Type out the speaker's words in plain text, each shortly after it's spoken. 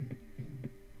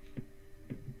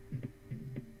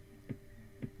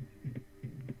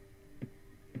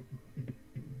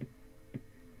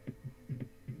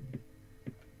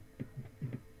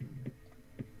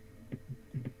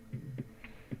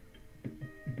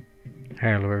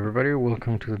Hello, everybody.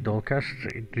 Welcome to the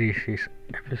Dollcast. This is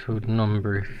episode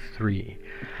number 3.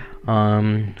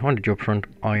 On the job front,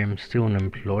 I am still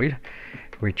unemployed,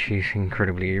 which is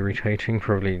incredibly irritating.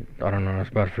 Probably, I don't know, as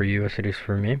bad for you as it is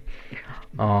for me.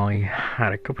 I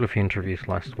had a couple of interviews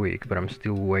last week, but I'm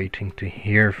still waiting to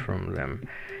hear from them.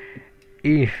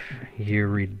 If you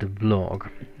read the blog,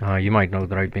 you might know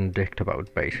that I've been dicked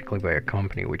about basically by a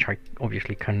company which I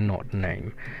obviously cannot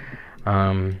name.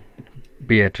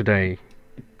 But yeah, today,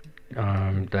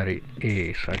 that it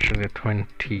is actually the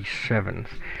 27th.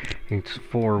 It's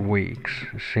 4 weeks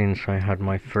since I had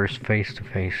my first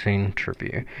face-to-face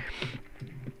interview.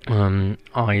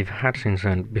 I've had since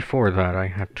then, before that I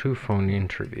had 2 phone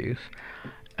interviews,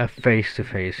 a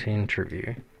face-to-face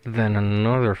interview, then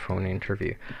another phone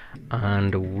interview,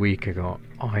 and a week ago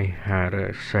I had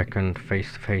a second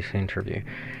face-to-face interview.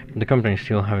 The company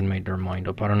still haven't made their mind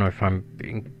up. I don't know if I'm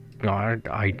being... No,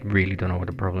 I really don't know what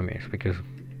the problem is, because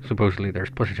supposedly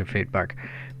there's positive feedback,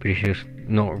 but it's just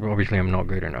no. Obviously, I'm not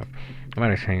good enough.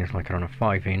 What I'm saying is, like, I don't know,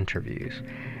 5 interviews.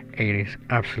 It is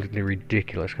absolutely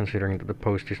ridiculous, considering that the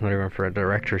post is not even for a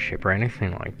directorship or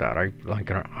anything like that.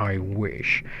 I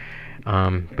wish,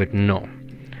 but no.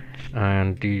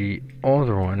 And the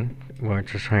other one, well,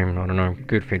 it's the same. I don't know,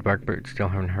 good feedback, but still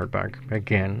haven't heard back.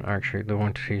 Again, actually, they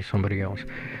want to see somebody else.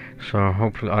 So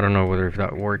hopefully, I don't know whether if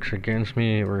that works against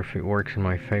me or if it works in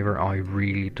my favor. I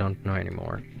really don't know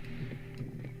anymore.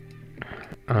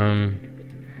 So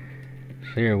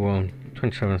yeah, well,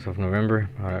 27th of November.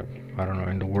 I don't know,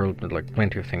 in the world, but like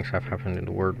plenty of things have happened in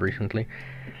the world recently.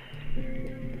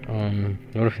 A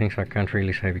lot of things I can't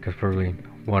really say because probably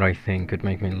what I think could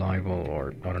make me liable,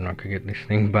 or I don't know, could get this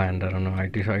thing banned. I don't know. I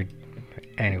decide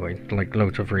anyway, like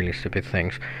loads of really stupid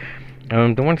things.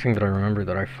 The one thing that I remember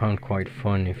that I found quite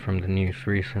funny from the news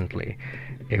recently,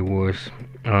 it was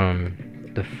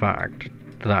the fact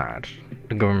that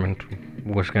the government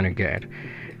was gonna get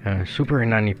super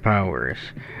nanny powers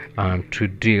to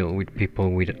deal with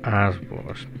people with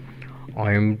asbestos.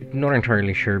 I'm not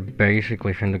entirely sure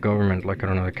basically if in the government, like I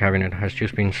don't know, the cabinet has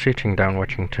just been sitting down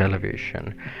watching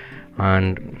television,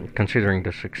 and considering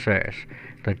the success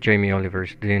that Jamie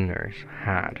Oliver's dinners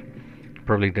had,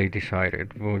 probably they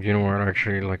decided, well, you know what,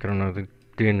 actually, like, I don't know, the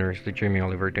Jamie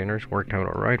Oliver dinners worked out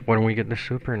alright. Why don't we get the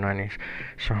super nannies?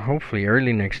 So hopefully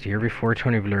early next year, before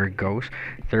Tony Blair goes,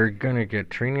 they're gonna get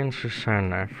Trini and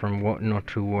Susanna from What Not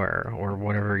to Wear, or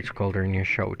whatever it's called, their new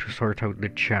show, to sort out the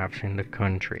chaps in the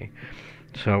country.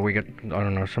 So we get, I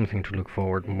don't know, something to look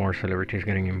forward, more celebrities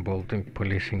getting involved in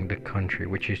policing the country,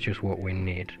 which is just what we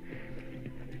need.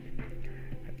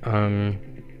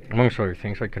 Amongst other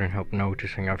things, I couldn't help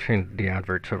noticing, I've seen the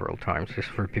advert several times, this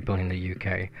is for people in the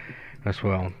UK as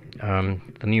well. The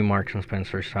new Marks and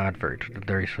Spencer's advert,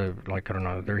 there is a, like, I don't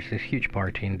know, there's this huge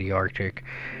party in the Arctic,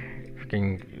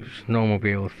 fucking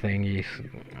snowmobile thing is,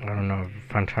 I don't know,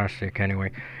 fantastic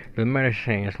anyway. The main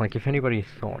thing is, like, if anybody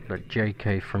thought that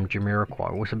JK from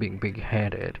Jamiroquai was a bit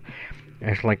big-headed,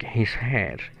 it's like his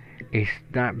head is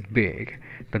that big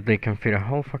that they can fit a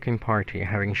whole fucking party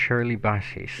having Shirley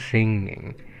Bassey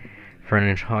singing for an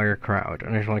entire crowd.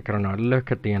 And it's like, I don't know,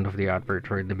 look at the end of the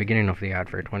advert, or at the beginning of the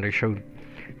advert, when they showed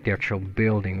the actual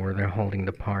building where they're holding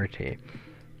the party.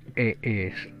 It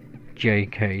is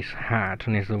JK's hat,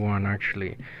 and is the one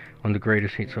actually on the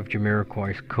greatest hits of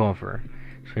Jamiroquai's cover.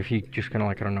 So if you just kind of,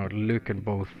 like, I don't know, look at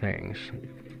both things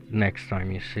next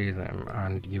time you see them,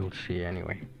 and you'll see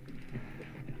anyway.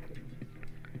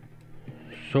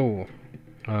 So,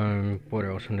 what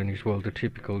else in the news? Well, the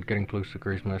typical getting close to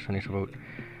Christmas, and it's about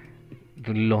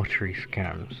the lottery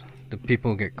scams. The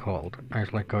people get called, and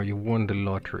it's like, oh, you won the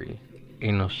lottery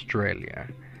in Australia,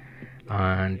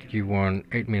 and you won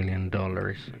 $8 million,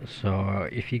 so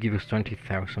if you give us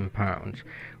 £20,000,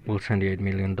 we'll send the $8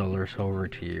 million over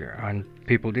to you. And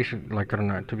people, this is, like, I don't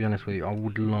know, to be honest with you, I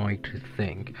would like to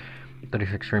think that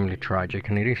is extremely tragic,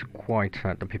 and it is quite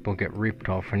sad that people get ripped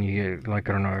off, and you get, like,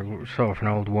 I don't know, saw of an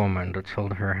old woman that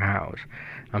sold her house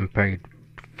and paid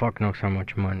fuck knows how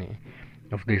much money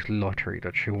of this lottery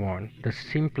that she won. The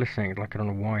simplest thing, like, I don't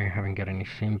know why I haven't got any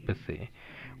sympathy,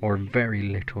 or very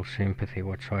little sympathy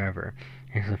whatsoever,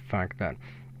 is the fact that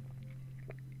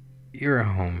you're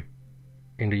at home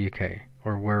in the UK,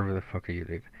 or wherever the fuck you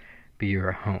live, but you're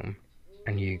at home,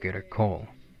 and you get a call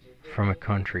from a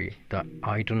country that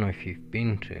I don't know if you've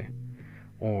been to,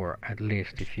 or at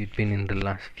least if you've been in the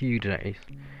last few days,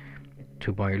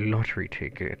 to buy a lottery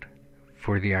ticket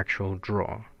for the actual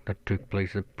draw that took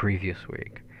place the previous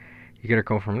week. You get a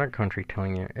call from that country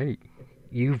telling you, hey,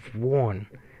 you've won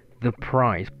the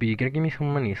prize, but you gotta give me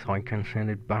some money so I can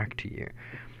send it back to you.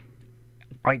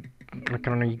 like, I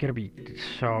don't know, you gotta be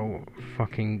so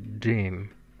fucking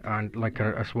dim and, like,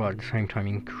 as well, at the same time,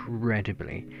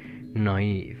 incredibly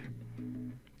naive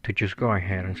to just go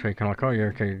ahead and say, kind of like, oh, yeah,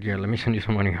 okay, yeah, let me send you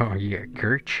some money. Oh, yeah,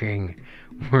 Kerching,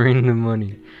 we're in the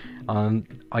money. I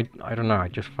don't know, I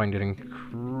just find it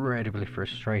incredibly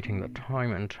frustrating that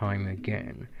time and time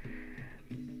again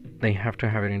they have to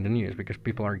have it in the news because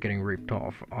people are getting ripped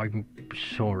off. I'm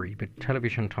sorry, but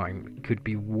television time could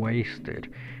be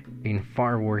wasted in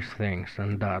far worse things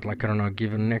than that. Like, I don't know,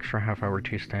 give an extra half hour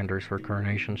to standards for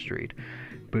Coronation Street,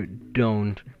 but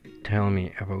don't tell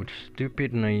me about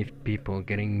stupid, naive people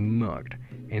getting mugged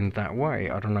in that way.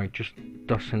 I don't know, it just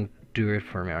doesn't do it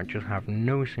for me. I just have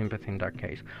no sympathy in that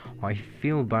case. I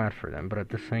feel bad for them, but at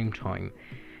the same time,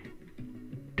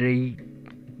 they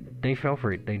they fell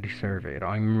for it. They deserve it.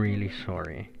 I'm really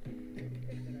sorry.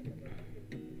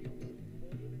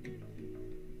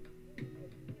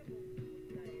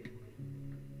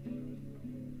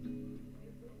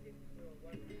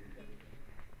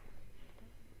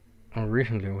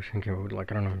 Recently, I was thinking about,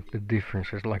 like, I don't know, the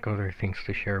differences, like other things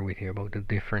to share with you about the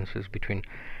differences between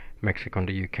Mexico and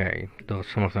the UK. Though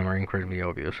some of them are incredibly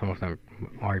obvious, some of them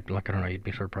are, like, I don't know, you'd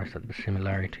be surprised at the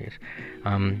similarities.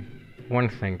 Um, One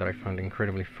thing that I found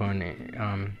incredibly funny,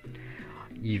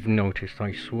 you've noticed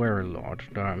I swear a lot.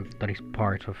 That is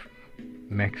part of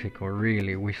Mexico.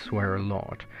 Really, we swear a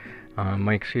lot.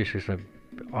 My excuse is that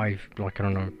I've, like, I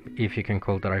don't know if you can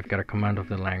call that, I've got a command of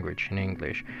the language in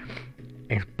English.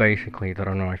 It's basically that,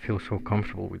 I don't know, I feel so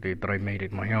comfortable with it that I made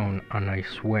it my own, and I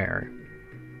swear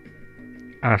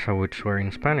as I would swear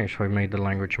in Spanish, so I made the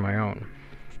language my own.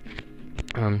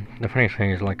 The funny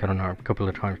thing is, like, I don't know, a couple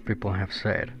of times people have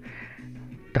said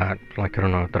that, like, I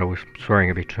don't know, that I was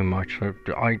swearing a bit too much. So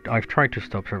I've tried to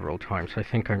stop several times. I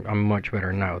think I'm much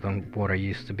better now than what I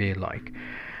used to be like.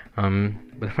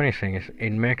 But the funny thing is,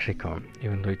 in Mexico,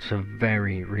 even though it's a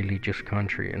very religious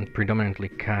country and predominantly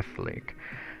Catholic,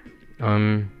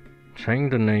 saying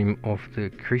the name of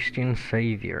the Christian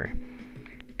Savior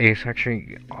is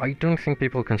actually, I don't think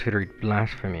people consider it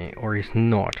blasphemy, or is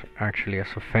not actually as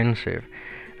offensive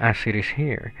as it is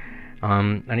here.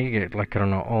 And you get, like, I don't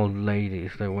know, old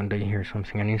ladies that when they hear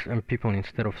something, and people,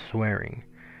 instead of swearing,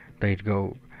 they'd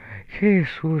go,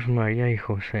 Jesus, Maria y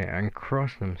Jose, and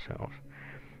cross themselves.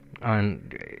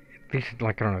 And this is,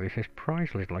 like, I don't know, this is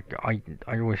priceless. Like, I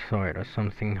always saw it as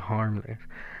something harmless.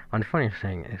 And the funniest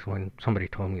thing is when somebody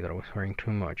told me that I was swearing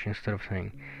too much, instead of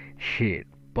saying shit,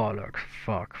 bollocks,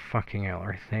 fuck, fucking hell,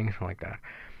 or things like that,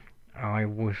 I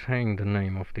was saying the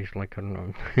name of this, like, I don't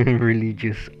know,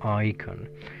 religious icon.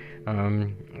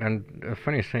 And the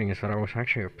funniest thing is that I was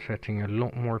actually upsetting a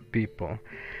lot more people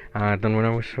than when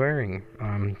I was swearing.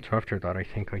 So after that, I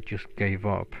think I just gave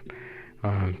up.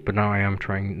 But now I am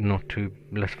trying not to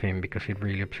blaspheme because it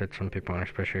really upsets some people, and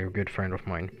especially a good friend of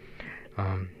mine.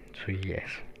 So yes,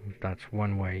 that's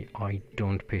one way I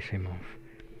don't piss him off.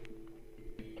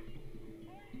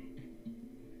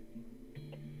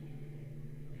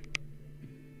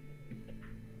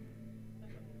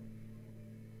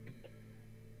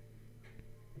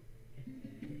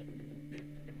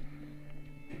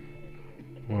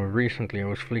 Well, recently I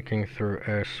was flicking through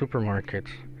a supermarket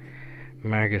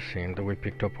magazine that we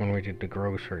picked up when we did the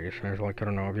groceries, and it's like, I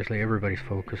don't know, obviously everybody's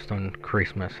focused on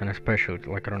Christmas, and especially,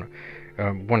 like, I don't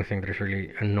know, one thing that is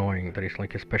really annoying, that is,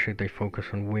 like, especially they focus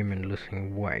on women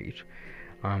losing weight,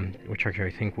 which actually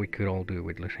I think we could all do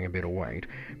with losing a bit of weight.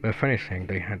 But the funny thing,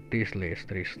 they had this list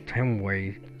that is 10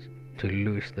 ways to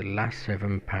lose the last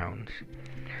 7 pounds.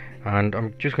 And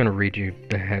I'm just gonna read you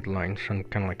the headlines and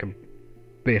kind of like a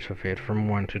bit of it from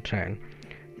 1 to 10.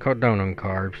 Cut down on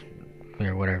carbs,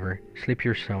 yeah, whatever. Sleep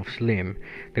yourself slim.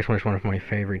 This one is one of my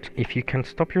favorites. If you can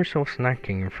stop yourself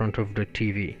snacking in front of the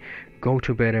TV, go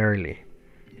to bed early.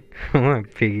 Come on,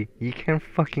 Piggy. You can't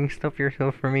fucking stop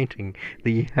yourself from eating.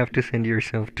 Then you have to send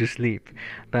yourself to sleep.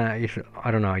 That is, I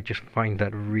don't know, I just find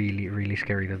that really, really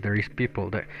scary that there is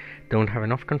people that don't have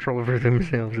enough control over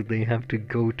themselves that they have to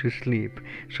go to sleep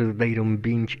so that they don't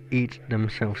binge eat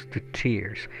themselves to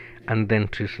tears and then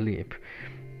to sleep.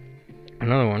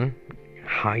 Another one,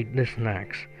 hide the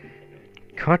snacks.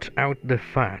 Cut out the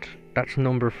fat. That's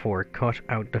number 4. Cut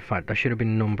out the fat. That should have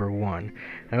been number 1.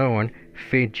 Another one,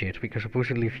 fidget. Because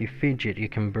supposedly if you fidget, you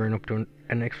can burn up to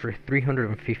an extra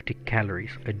 350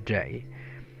 calories a day.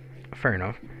 Fair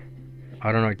enough.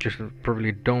 I don't know, just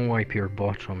probably don't wipe your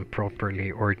bottom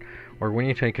properly, or when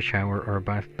you take a shower or a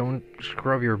bath, don't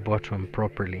scrub your bottom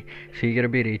properly, so you get a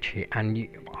bit itchy, and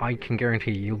I can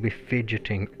guarantee you'll be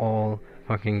fidgeting all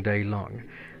fucking day long.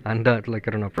 And that, like,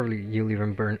 I don't know, probably you'll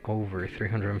even burn over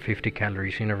 350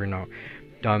 calories, you never know.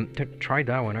 Try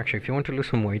that one, actually. If you want to lose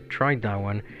some weight, try that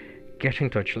one. get in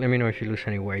touch. Let me know if you lose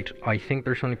any weight. I think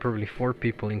there's only probably 4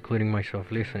 people, including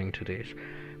myself, listening to this.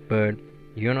 But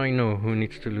you and I know who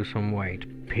needs to lose some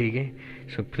weight. Piggy.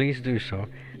 So please do so.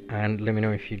 And let me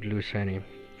know if you lose any.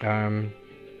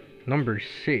 Number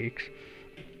 6,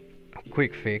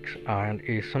 quick fix, and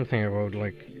is something about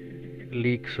like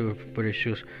leek soup, but it's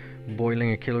just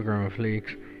boiling a kilogram of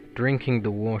leeks, drinking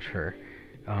the water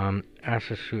as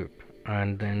a soup,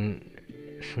 and then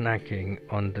snacking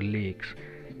on the leeks.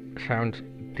 Sounds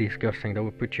disgusting. That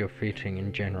would put you off eating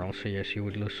in general, so yes, you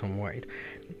would lose some weight.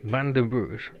 Ban the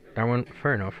booze. That one,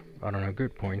 fair enough. I don't know,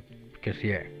 good point. Because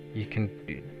yeah, you can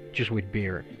just with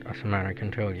beer, as a man I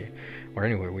can tell you, or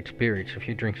anyway with spirits. If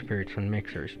you drink spirits and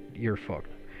mixers, you're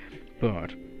fucked.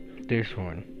 But this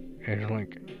one is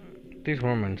like, this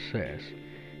woman says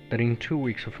that in 2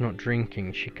 weeks of not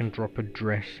drinking, she can drop a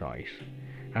dress size.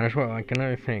 And as well, like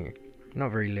another thing,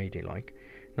 not very ladylike.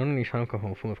 Not only is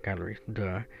alcohol full of calories,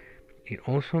 duh, it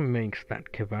also makes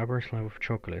that kebab slab of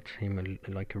chocolate seem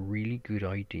like a really good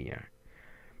idea.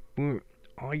 But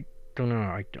I don't know,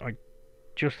 I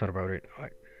just thought about it.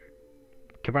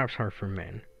 Kebabs are for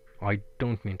men. I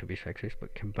don't mean to be sexist,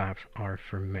 but kebabs are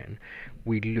for men.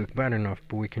 We look bad enough,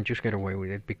 but we can just get away with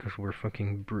it because we're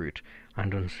fucking brute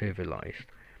and uncivilized.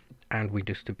 And we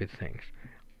do stupid things.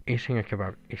 Eating a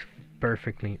kebab is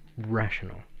perfectly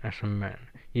rational as a man.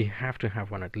 You have to have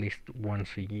one at least once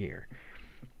a year.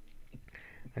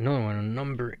 Another one,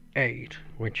 number 8,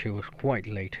 which was quite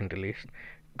late in the list.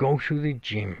 Go to the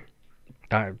gym.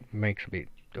 That makes a bit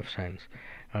of sense.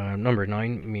 Number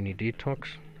 9, mini detox,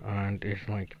 and it's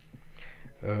like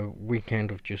a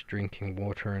weekend of just drinking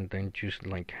water and then just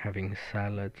like having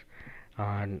salads,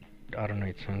 and I don't know,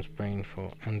 it sounds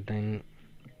painful. And then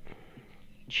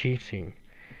cheating,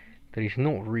 that is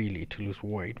not really to lose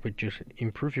weight, but just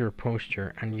improve your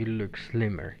posture and you look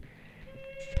slimmer.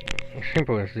 As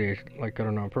simple as this. Like, I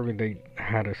don't know, probably they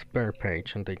had a spare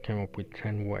page and they came up with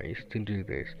 10 ways to do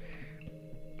this.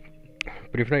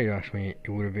 But if they asked me, it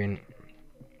would have been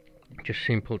just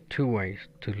simple 2 ways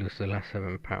to lose the last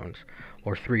 7 pounds,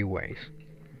 or 3 ways.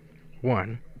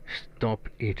 1, stop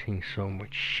eating so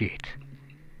much shit.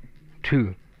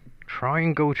 2, try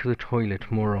and go to the toilet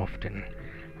more often.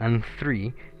 And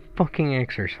 3, fucking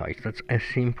exercise. That's as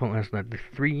simple as that. The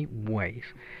 3 ways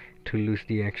to lose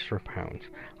the extra pounds.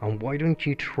 And why don't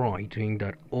you try doing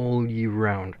that all year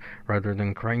round, rather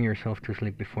than crying yourself to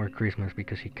sleep before Christmas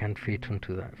because you can't fit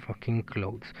into that fucking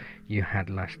clothes you had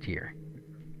last year.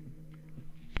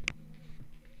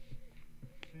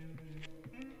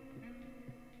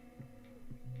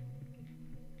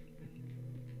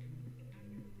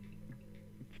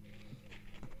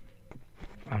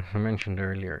 As I mentioned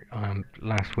earlier,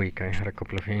 last week I had a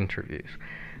couple of interviews,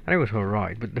 and it was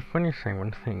alright, but the funniest thing,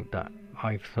 one thing that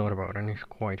I've thought about, and is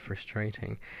quite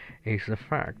frustrating, is the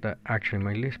fact that actually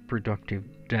my least productive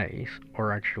days,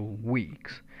 or actual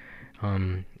weeks,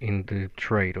 in the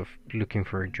trade of looking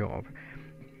for a job,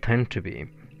 tend to be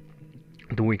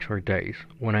the weeks or days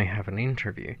when I have an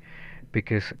interview,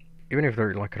 because even if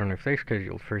they're like, I don't know, if they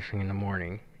schedule first thing in the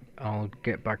morning, I'll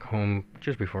get back home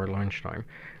just before lunchtime,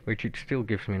 which it still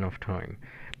gives me enough time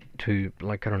to,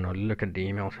 like, I don't know, look at the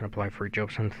emails and apply for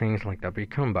jobs and things like that. But you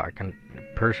come back, and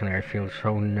personally I feel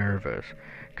so nervous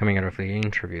coming out of the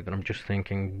interview that I'm just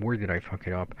thinking, where did I fuck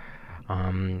it up?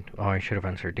 Oh, I should have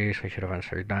answered this, I should have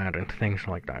answered that, and things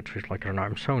like that. So it's like, I don't know,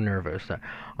 I'm so nervous that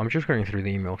I'm just going through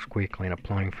the emails quickly and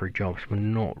applying for jobs, but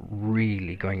not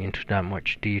really going into that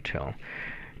much detail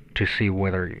to see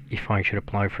whether if I should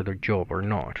apply for the job or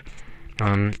not.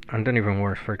 And then even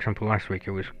worse, for example, last week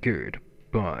it was good,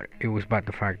 but it was bad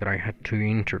the fact that I had 2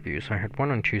 interviews. I had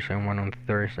one on Tuesday and one on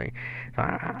Thursday. So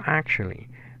I actually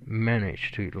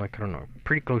managed to, like, I don't know,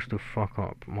 pretty close to fuck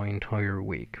up my entire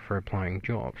week for applying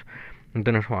jobs. And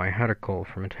then as well, I had a call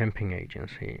from a temping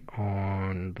agency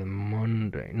on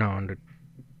the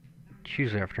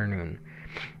Tuesday afternoon.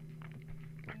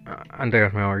 And they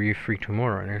asked me, are you free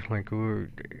tomorrow? And it's like,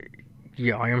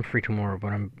 yeah, I am free tomorrow,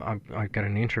 but I've got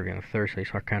an interview on Thursday,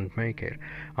 so I can't make it.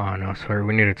 Oh no, sorry,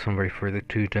 we needed somebody for the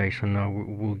 2 days, and no,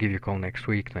 we'll give you a call next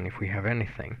week then if we have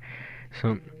anything.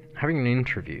 So having an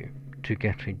interview to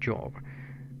get a job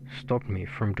stopped me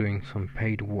from doing some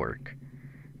paid work,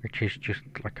 which is just,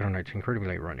 like, I don't know, it's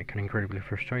incredibly ironic and incredibly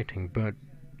frustrating, but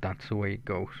that's the way it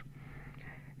goes.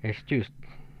 It's just,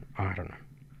 I don't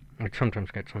know, it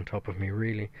sometimes gets on top of me,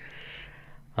 really.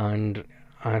 And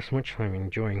as much as I'm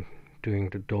enjoying doing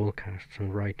the Dollcasts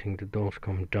and writing the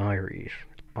Dollscom diaries,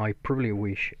 I probably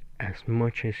wish, as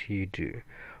much as you do,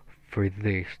 for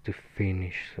this to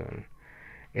finish soon.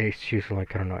 It's just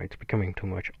like, I don't know, it's becoming too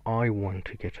much. I want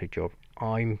to get a job.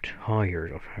 I'm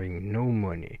tired of having no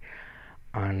money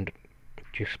and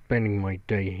just spending my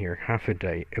day here, half a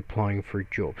day, applying for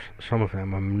jobs. Some of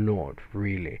them I'm not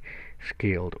really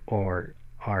skilled or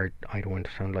are, I don't want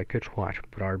to sound like a twat,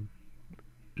 but are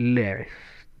less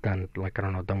than, like, I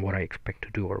don't know, than what I expect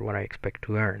to do or what I expect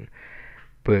to earn.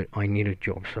 But I need a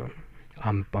job, so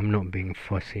I'm not being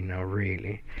fussy now,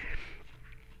 really.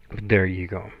 But there you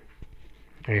go.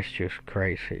 It's just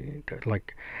crazy.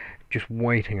 Like, just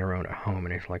waiting around at home,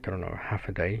 and it's like, I don't know, half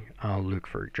a day I'll look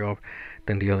for a job,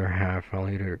 then the other half I'll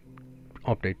either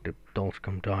update the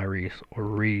Dulscom Diaries or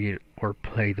read or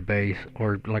play the bass,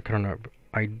 or, like, I don't know,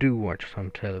 I do watch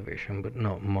some television but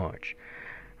not much.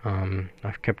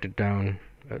 I've kept it down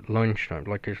at lunchtime,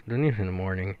 like it's the news in the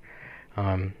morning,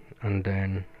 and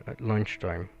then at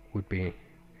lunchtime would be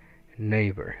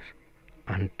Neighbours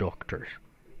and Doctors.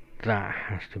 That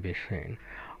has to be seen.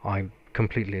 I'm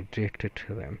completely addicted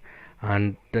to them.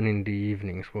 And then in the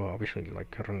evenings, well, obviously,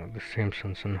 like, I don't know, The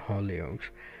Simpsons and Hollyoaks.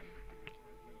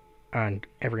 And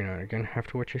every now and again, have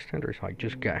to watch EastEnders. I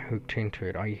just get hooked into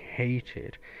it. I hate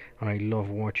it, and I love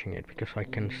watching it because I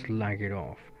can slag it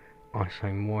off as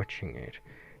I'm watching it,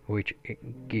 which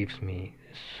it gives me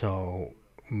so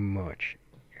much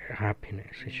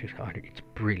happiness. It's just, it's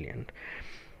brilliant.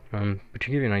 But to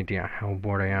give you an idea how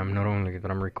bored I am, not only that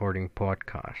I'm recording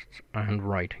podcasts and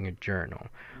writing a journal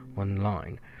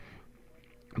online,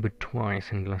 but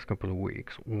twice in the last couple of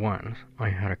weeks. Once I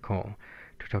had a call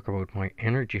to talk about my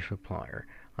energy supplier,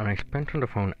 and I spent on the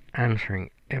phone answering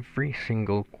every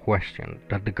single question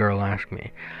that the girl asked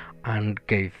me, and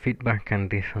gave feedback and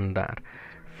this and that.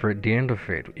 For the end of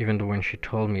it, even though when she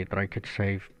told me that I could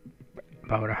save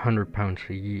about £100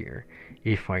 a year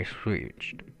if I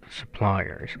switched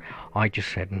suppliers, I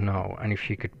just said no, and if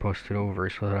she could post it over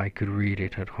so that I could read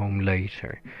it at home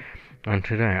later. And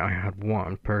today I had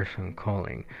one person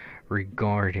calling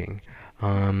regarding,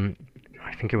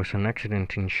 I think it was an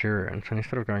accident insurance, and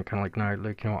instead of going kind of like, no,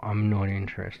 like, I'm not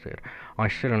interested, I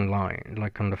sit online,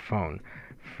 like on the phone,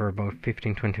 for about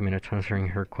 15-20 minutes answering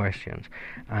her questions,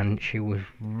 and she was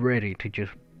ready to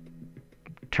just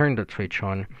turn that switch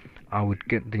on. I would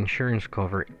get the insurance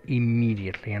cover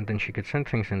immediately, and then she could send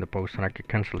things in the post and I could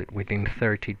cancel it within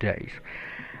 30 days.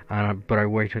 But I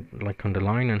waited, like, on the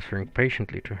line answering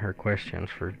patiently to her questions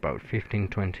for about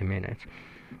 15-20 minutes.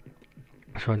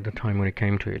 So at the time when it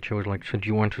came to it, she was like, so do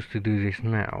you want us to do this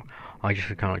now? I just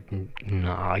kind of like,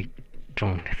 no, I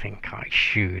don't think I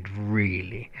should,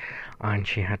 really. And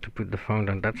she had to put the phone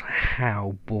down. That's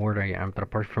how bored I am. But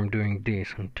apart from doing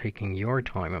this and taking your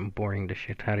time and boring the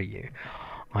shit out of you,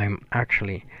 I'm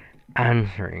actually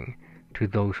answering to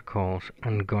those calls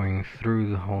and going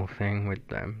through the whole thing with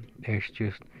them. It's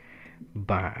just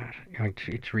bad.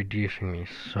 It's reducing me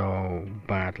so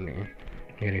badly.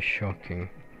 It is shocking.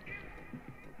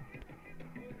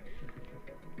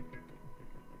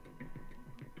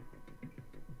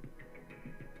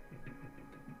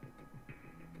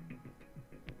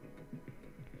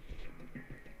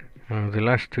 The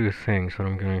last two things that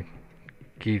I'm going to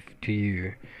give to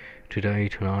you today,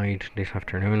 tonight, this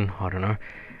afternoon, I don't know,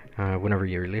 whenever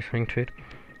you're listening to it,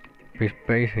 is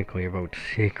basically about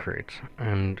secrets.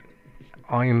 And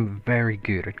I am very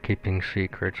good at keeping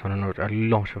secrets. I don't know, a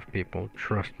lot of people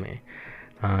trust me,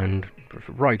 and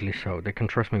rightly so. They can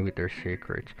trust me with their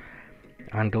secrets,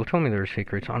 and they'll tell me their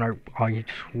secrets, and I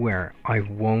swear I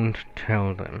won't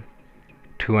tell them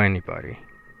to anybody.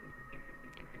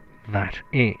 That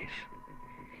is,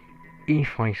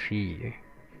 if I see you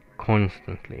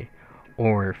constantly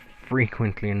or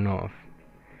frequently enough.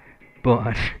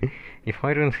 But if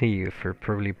I don't see you for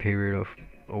probably a period of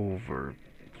over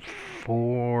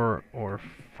 4 or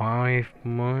 5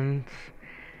 months,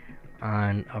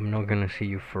 and I'm not gonna see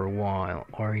you for a while,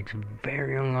 or it's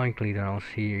very unlikely that I'll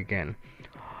see you again,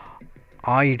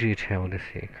 I do tell the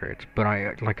secrets. But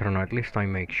I don't know, at least I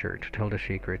make sure to tell the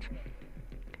secrets.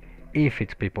 If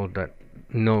it's people that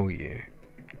know you,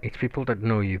 it's people that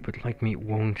know you, but like me,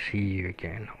 won't see you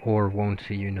again, or won't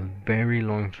see you in a very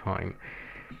long time.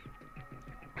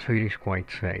 So it is quite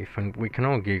safe, and we can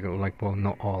all giggle, like, well,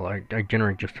 not all. I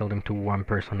generally just tell them to one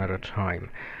person at a time,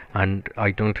 and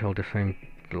I don't tell the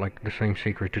same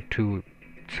secret to two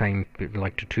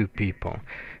people.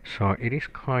 So it is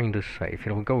kind of safe.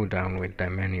 It'll go down with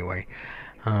them anyway.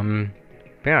 Yeah,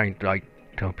 I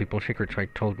tell people secrets. I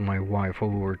told my wife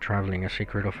while we were traveling a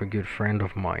secret of a good friend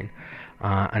of mine,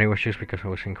 and it was just because I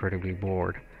was incredibly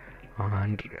bored,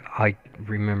 and I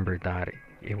remember that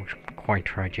it was quite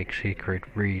tragic secret,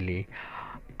 really.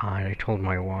 And I told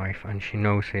my wife, and she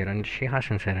knows it, and she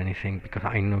hasn't said anything because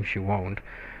I know she won't.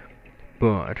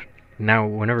 But Now,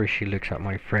 whenever she looks at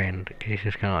my friend, she's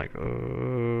just kind of like,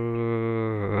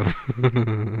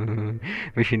 oh.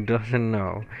 But she doesn't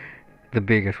know the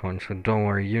biggest one, so don't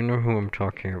worry, you know who I'm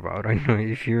talking about. I know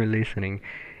if you're listening.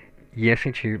 Yes,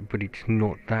 it's you, but it's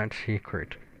not that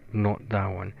secret. Not that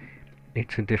one.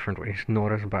 It's a different one. It's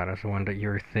not as bad as the one that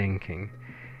you're thinking.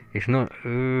 It's not,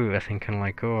 I think kind of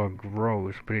like, oh,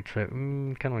 gross, but it's a,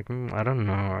 kind of like, I don't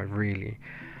know, really.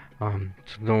 So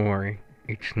don't worry,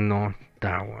 it's not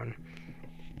that one.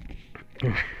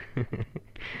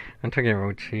 I'm talking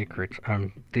about secrets.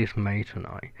 This mate and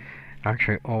I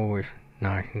actually always.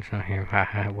 No, it's not him.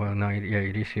 Haha. Well, no, yeah,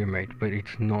 it is your mate, but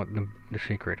it's not the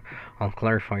secret. I'll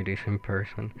clarify this in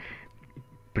person.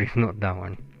 But it's not that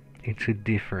one. It's a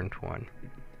different one.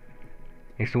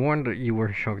 It's the one that you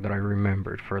were shocked that I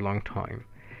remembered for a long time.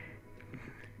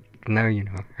 Now you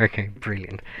know. Okay,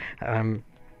 brilliant.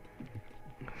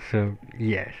 So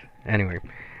yes. Anyway,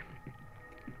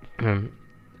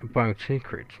 about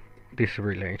secrets. This is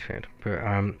related, but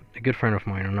a good friend of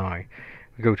mine and I,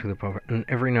 we go to the pub, and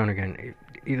every now and again,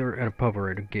 either at a pub or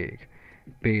at a gig,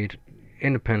 be it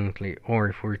independently or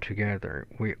if we're together,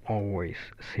 we always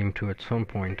seem to at some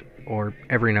point or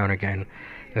every now and again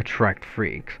attract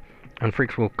freaks, and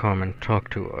freaks will come and talk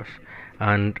to us,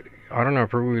 and I don't know,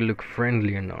 probably we look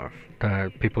friendly enough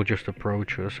that people just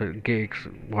approach us at gigs.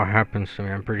 What happens to me,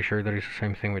 I'm pretty sure that is the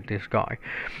same thing with this guy.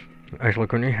 It's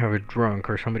like when you have a drunk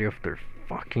or somebody off their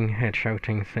fucking head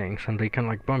shouting things and they can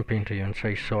like bump into you and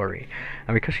say sorry.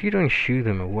 And because you don't shoo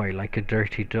them away like a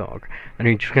dirty dog and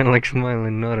you just kind of like smile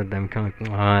and nod at them, kind of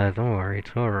like, don't worry,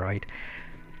 it's alright.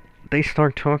 They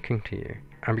start talking to you.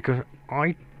 And because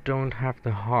I don't have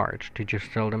the heart to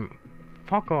just tell them,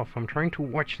 fuck off, I'm trying to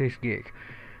watch this gig,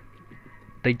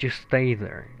 they just stay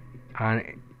there. And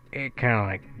it kind of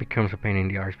like becomes a pain in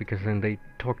the arse because then they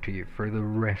talk to you for the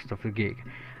rest of the gig.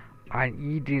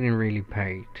 You didn't really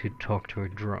pay to talk to a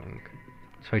drunk,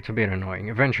 so it's a bit annoying.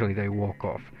 Eventually they walk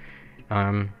off.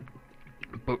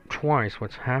 But twice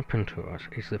what's happened to us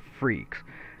is the freaks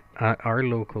at our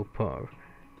local pub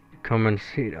come and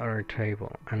sit at our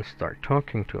table and start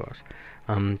talking to us.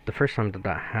 The first time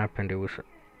that happened, it was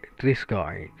this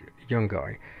guy, young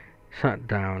guy, sat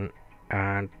down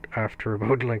and after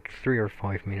about like 3 or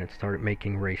 5 minutes started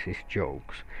making racist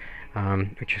jokes.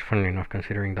 Which is funny enough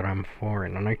considering that I'm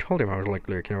foreign. And I told him, I was like,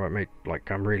 look, you know what, mate,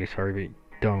 like, I'm really sorry, but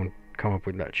don't come up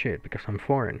with that shit because I'm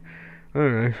foreign.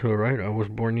 Oh, that's alright, I was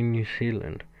born in New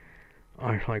Zealand.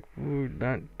 I was like,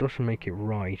 that doesn't make it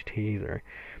right either.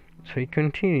 So he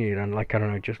continued and like, I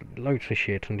don't know, just loads of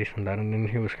shit and this and that. And then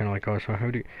he was kind of like, oh, so how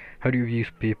do you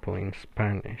use people in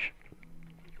Spanish?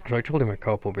 So I told him a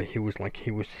couple, but he was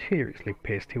seriously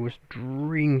pissed. He was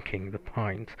drinking the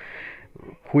pints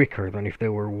quicker than if they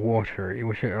were water. It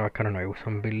was, I don't know, it was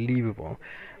unbelievable.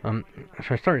 So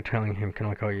I started telling him, kind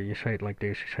of like, oh, you say it like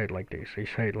this, you say it like this, you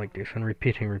say it like this, and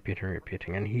repeating,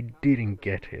 and he didn't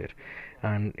get it.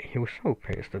 And he was so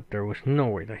pissed that there was no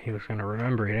way that he was going to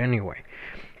remember it anyway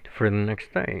for the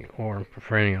next day or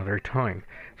for any other time.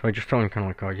 So I just told him, kind of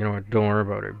like, oh, you know what, don't worry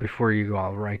about it. Before you go,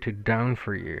 I'll write it down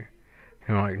for you.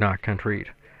 And I'm like, no, I can't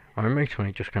read. And my mate and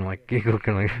I just kind of like giggled,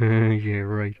 kind of like, yeah,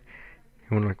 right.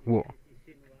 He went like, what?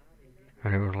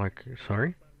 And he was like,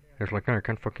 sorry? He was like, no, I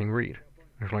can't fucking read.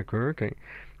 I was like, oh, okay.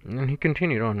 And then he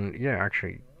continued on, yeah,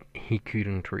 actually, he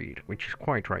couldn't read, which is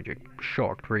quite tragic.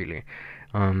 Shocked, really.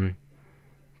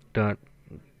 That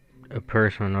a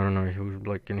person, I don't know, he was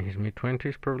like in his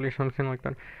mid-20s, probably, something like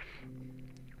that.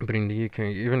 But in the UK,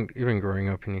 even growing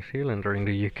up in New Zealand or in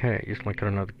the UK, it's like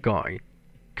another guy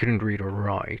couldn't read or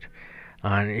write,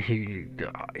 and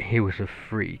he was a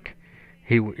freak.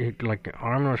 Like,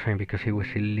 I'm not saying because he was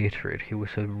illiterate, he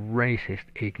was a racist,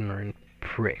 ignorant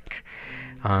prick.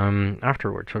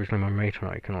 Afterwards, obviously, my mate and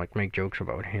I can like make jokes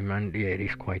about him, and yeah, it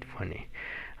is quite funny.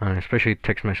 Especially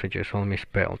text messages all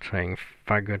misspelled, saying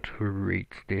faggot who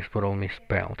reads this, but all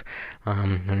misspelled.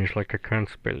 And he's like, I can't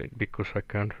spell it because I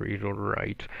can't read or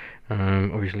write.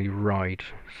 Obviously, write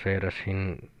said as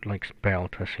in like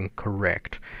spelled as in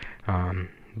correct.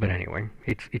 But anyway,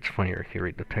 it's funnier if you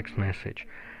read the text message.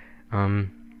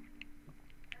 And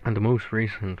the most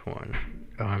recent one,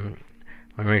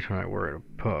 my mate and I were at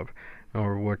a pub and we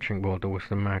were watching, well, there was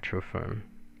the match of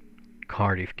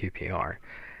Cardiff QPR.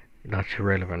 That's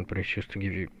irrelevant, but it's just to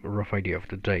give you a rough idea of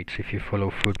the dates if you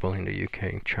follow football in the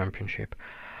UK Championship.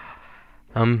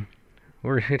 We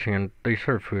were sitting and they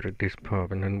served food at this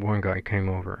pub, and then one guy came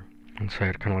over and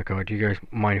said, kind of like, oh, do you guys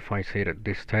mind if I sit at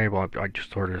this table? I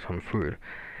just ordered some food.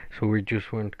 So we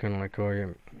just went kind of like, oh yeah,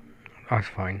 that's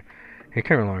fine. He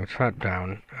came along, sat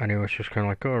down, and he was just kind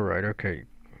of like, all right, okay.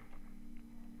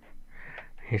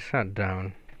 He sat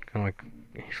down, kind of like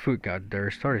his food got there,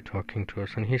 started talking to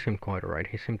us, and he seemed quite alright.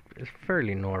 He seemed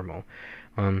fairly normal.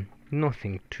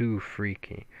 Nothing too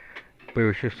freaky, but it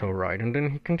was just alright. And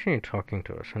then he continued talking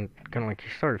to us, and kind of like he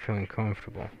started feeling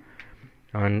comfortable.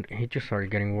 And he just started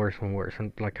getting worse and worse,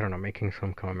 and like, I don't know, making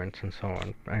some comments and so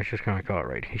on. And it's just kind of like,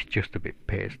 alright, he's just a bit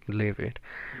pissed, leave it.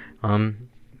 And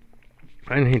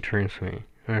he turns to me,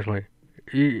 and I was like,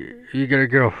 you got a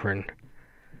girlfriend?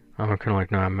 I'm kind of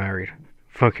like, no, I'm married.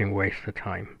 Fucking waste of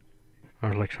time. I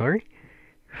was like, sorry?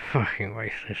 Fucking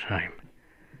waste of time.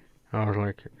 I was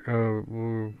like,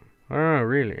 oh,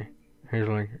 really? He's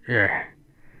like, yeah.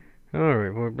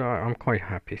 Alright, well, I'm quite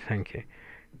happy, thank you.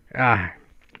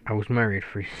 I was married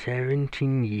for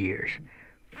 17 years.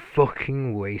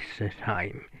 Fucking waste of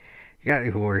time. Got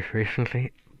divorced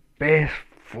recently. Best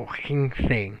fucking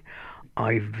thing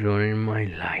I've done in my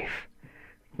life.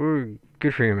 Well,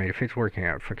 good for you, mate. If it's working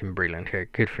out, fucking brilliant. Yeah,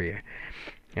 good for you.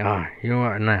 You know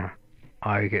what? Now,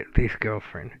 I get this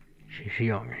girlfriend. She's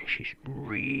young and she's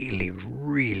really,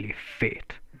 really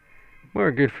fit. Well,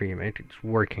 good for you, mate. It's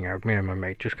working out. Me and my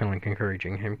mate just kind of like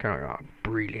encouraging him. Kind of, oh,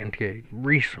 brilliant. Yeah,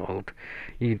 resold.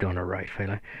 You done alright,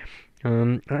 fella.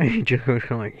 And he just goes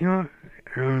kind of like, you know,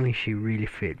 not only is she really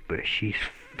fit, but she's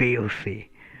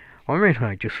filthy. My mate and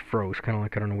I just froze, kind of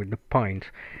like, I don't know, with the pints.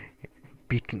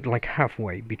 Like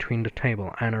halfway between the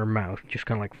table and her mouth, just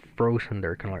kind of like frozen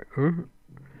there, kind of like, And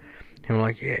I'm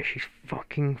like, yeah, she's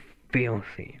fucking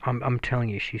filthy. I'm telling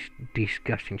you, she's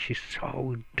disgusting. She's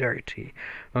so dirty.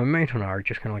 My mate and I are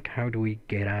just kind of like, how do we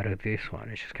get out of this one?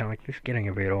 It's just kind of like, this is getting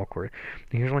a bit awkward.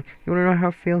 And he was like, you want to know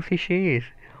how filthy she is?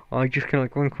 I just kind of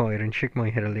like went quiet and shook my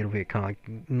head a little bit, kind of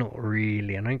like, not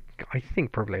really. And I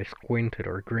think probably I squinted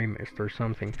or grimaced or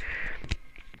something.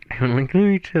 And I'm like, let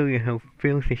me tell you how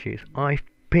filthy she is. I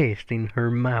pissed in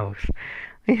her mouth.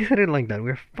 He said it like that,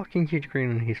 with a fucking huge grin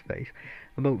on his face.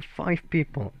 About 5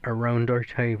 people around our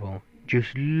table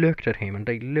just looked at him, and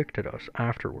they looked at us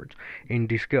afterwards in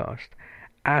disgust,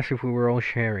 as if we were all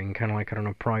sharing kind of like, I don't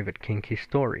know, private kinky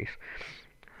stories.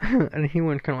 And he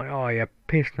went kind of like, oh yeah,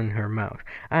 pissed in her mouth,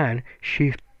 and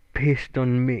she's pissed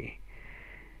on me.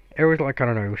 It was like, I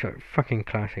don't know, it was a fucking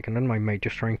classic. And then my mate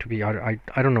just trying to be, I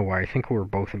don't know why, I think we were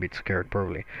both a bit scared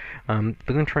probably. But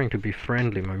then trying to be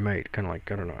friendly, my mate kind of like,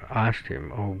 I don't know, asked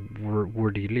him, oh,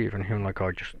 where do you live? And he was like,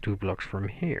 oh, just 2 blocks from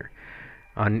here.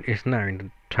 And it's now in the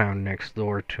town next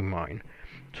door to mine.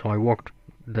 So I walked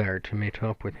there to meet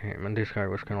up with him, and this guy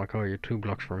was kind of like, oh, you're 2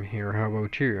 blocks from here, how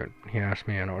about you? And he asked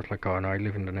me, and I was like, oh, no, I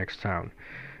live in the next town.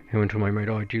 He went to my mate,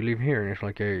 oh, do you live here? And he's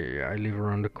like, yeah, I live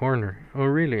around the corner. Oh,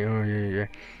 really? Oh, yeah.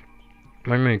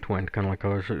 My mate went kind of like,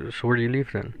 oh, so where do you live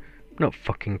then? Not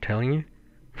fucking telling you.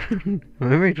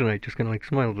 My mate and I just kind of like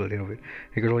smiled a little bit.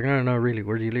 He goes like, no, really,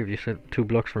 where do you live? You said 2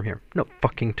 blocks from here. Not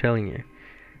fucking telling you.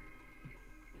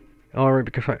 Alright,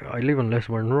 because I live on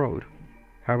Lesbourne Road.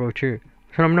 How about you?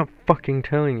 I said, I'm not fucking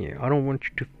telling you. I don't want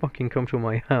you to fucking come to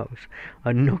my house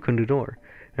and knock on the door.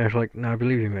 And I was like, no,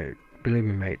 believe me,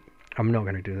 mate. I'm not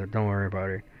gonna do that. Don't worry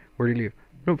about it. Where do you live?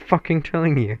 I'm not fucking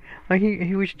telling you.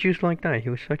 He was just like that. He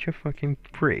was such a fucking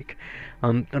prick.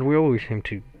 And we always seem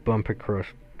to bump across,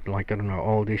 like, I don't know,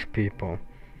 all these people,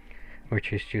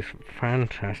 which is just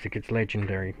fantastic. It's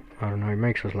legendary. I don't know, it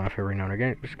makes us laugh every now and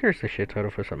again. It scares the shit out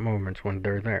of us at moments when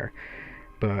they're there.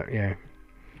 But yeah.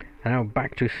 And now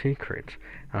back to secrets.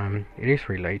 It is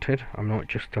related. I'm not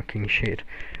just talking shit.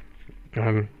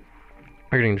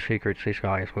 Regarding the secrets, this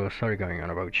guy as well started going on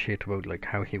about shit about like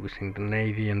how he was in the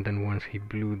Navy, and then once he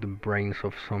blew the brains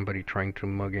of somebody trying to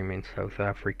mug him in South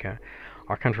Africa.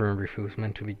 I can't remember if it was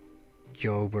meant to be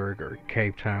Joburg or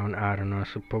Cape Town, I don't know,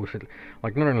 supposedly.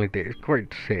 Like, not only this,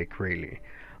 quite sick really.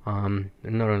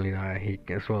 Not only that, he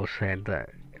as well said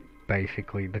that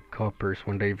basically the coppers,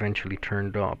 when they eventually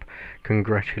turned up,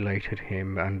 congratulated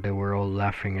him and they were all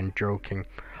laughing and joking.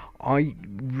 I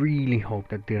really hope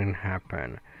that didn't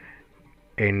happen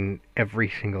in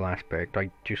every single aspect.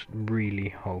 I just really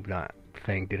hope that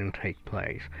thing didn't take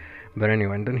place. But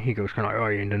anyway, and then he goes kind of like, oh,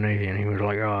 you're in the Navy, and he was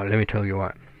like, oh, let me tell you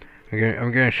what,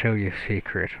 I'm gonna tell you a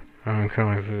secret. And I'm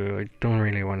kind of, I don't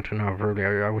really want to know, probably.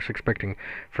 I was expecting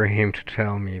for him to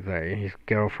tell me that his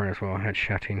girlfriend as well had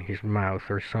shot in his mouth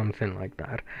or something like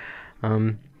that.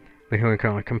 But he kind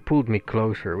of like and pulled me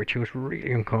closer, which was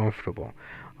really uncomfortable.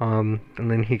 And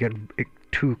then he got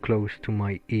too close to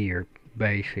my ear,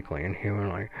 basically, and he was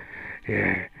like,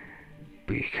 yeah,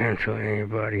 but you can't tell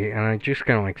anybody. And I just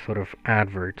kind of like sort of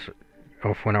adverts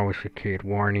of when I was a kid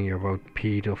warning you about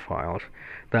pedophiles.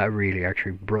 That really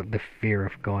actually brought the fear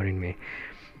of God in me.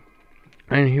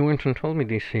 And he went and told me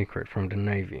this secret from the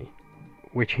Navy,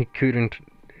 which he couldn't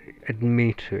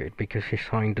admit to it because he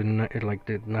signed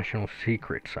the National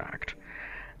Secrets Act.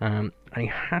 And it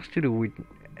has to do with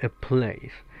a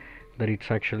place that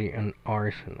it's actually an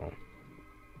arsenal.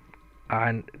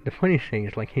 And the funny thing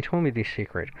is, like, he told me this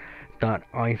secret that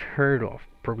I've heard of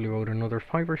probably about another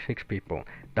 5 or 6 people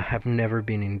that have never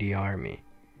been in the army.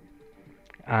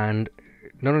 And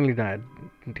not only that,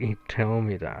 he told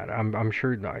me that I'm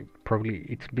sure that probably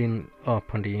it's been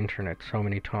up on the internet so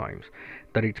many times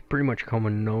that it's pretty much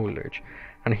common knowledge.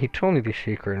 And he told me this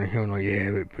secret, and he was like,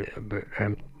 yeah,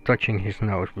 but touching his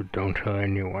nose, but don't tell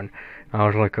anyone. I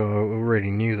was like, oh, I already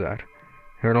knew that.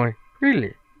 He was like,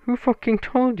 really? Who fucking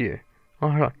told you? I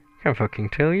was like, can't fucking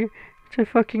tell you. It's a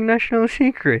fucking national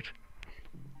secret.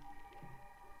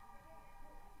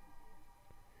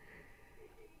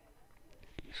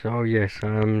 So yes,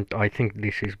 I think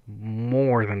this is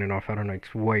more than enough. I don't know,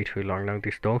 it's way too long now,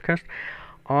 this Dollcast.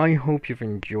 I hope you've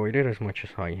enjoyed it as much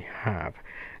as I have.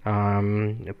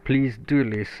 Please do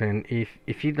listen.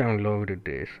 If you downloaded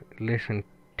this, listen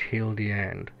till the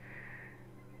end.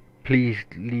 Please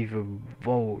leave a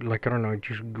vote, like, I don't know,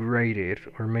 just grade it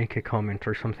or make a comment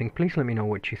or something. Please let me know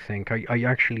what you think. I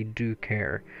actually do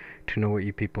care to know what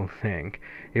you people think,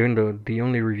 even though the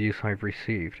only reviews I've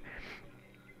received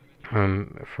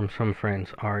from some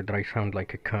friends are that I sound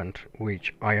like a cunt,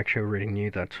 which I actually already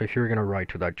knew that. So if you're gonna write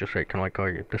to that, just say kind of like, oh,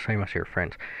 you're the same as your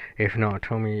friends. If not,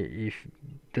 tell me if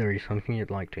there is something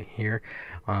you'd like to hear.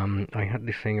 I had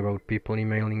this thing about people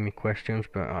emailing me questions,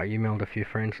 but I emailed a few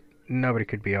friends. Nobody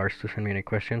could be arsed to send me any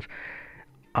questions.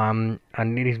 And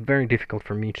it is very difficult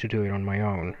for me to do it on my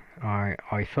own.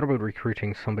 I thought about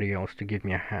recruiting somebody else to give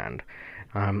me a hand,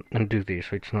 and do this,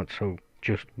 so it's not so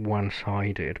just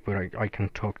one-sided, but I can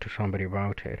talk to somebody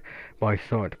about it. But I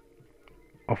thought,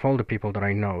 of all the people that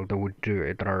I know that would do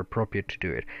it, that are appropriate to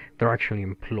do it, they're actually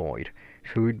employed.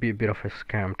 So it would be a bit of a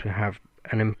scam to have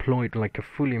an employed, like a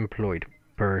fully employed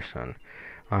person,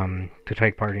 to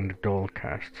take part in the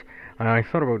Dollcasts. And I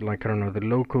thought about, like, I don't know, the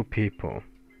local people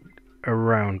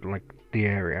around, like, the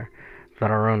area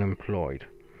that are unemployed.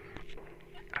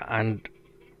 And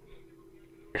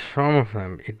some of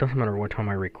them, it doesn't matter what time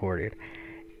I record it,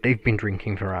 they've been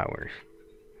drinking for hours.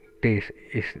 This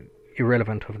is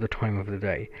irrelevant of the time of the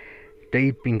day.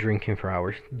 They've been drinking for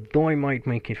hours. Though I might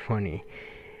make it funny,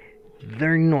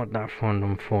 they're not that fond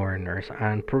of foreigners,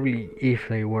 and probably if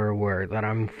they were aware that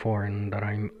I'm foreign, that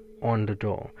I'm on the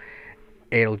dole,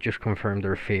 it'll just confirm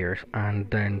their fears, and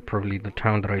then probably the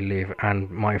town that I live and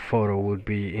my photo would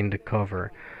be in the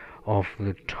cover of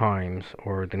the Times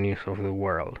or the News of the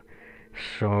World.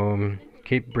 So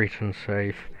keep Britain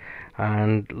safe,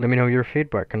 and let me know your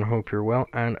feedback, and I hope you're well,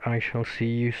 and I shall see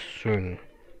you soon.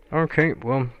 Okay,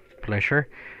 well, pleasure,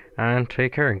 and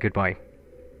take care, and goodbye.